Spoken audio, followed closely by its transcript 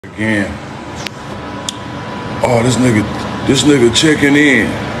Again. Oh, this nigga checking in.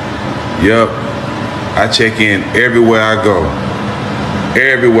 Yup. I check in everywhere I go.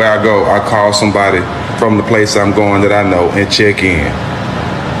 Everywhere I go, I call somebody from the place I'm going that I know and check in.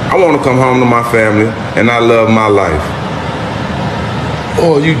 I want to come home to my family and I love my life.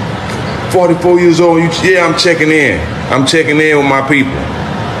 Oh, you 44 years old? Yeah, I'm checking in. I'm checking in with my people.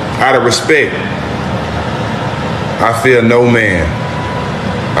 Out of respect. I fear no man.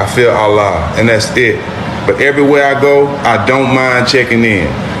 I fear Allah, and that's it. But everywhere I go, I don't mind checking in.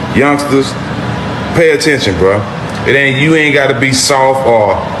 Youngsters, pay attention, bro. You ain't got to be soft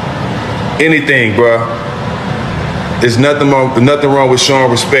or anything, bro. There's nothing wrong with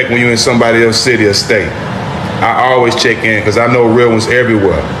showing respect when you're in somebody else's city or state. I always check in because I know real ones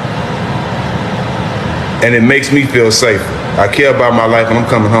everywhere. And it makes me feel safer. I care about my life and I'm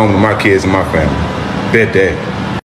coming home to my kids and my family. Bet that.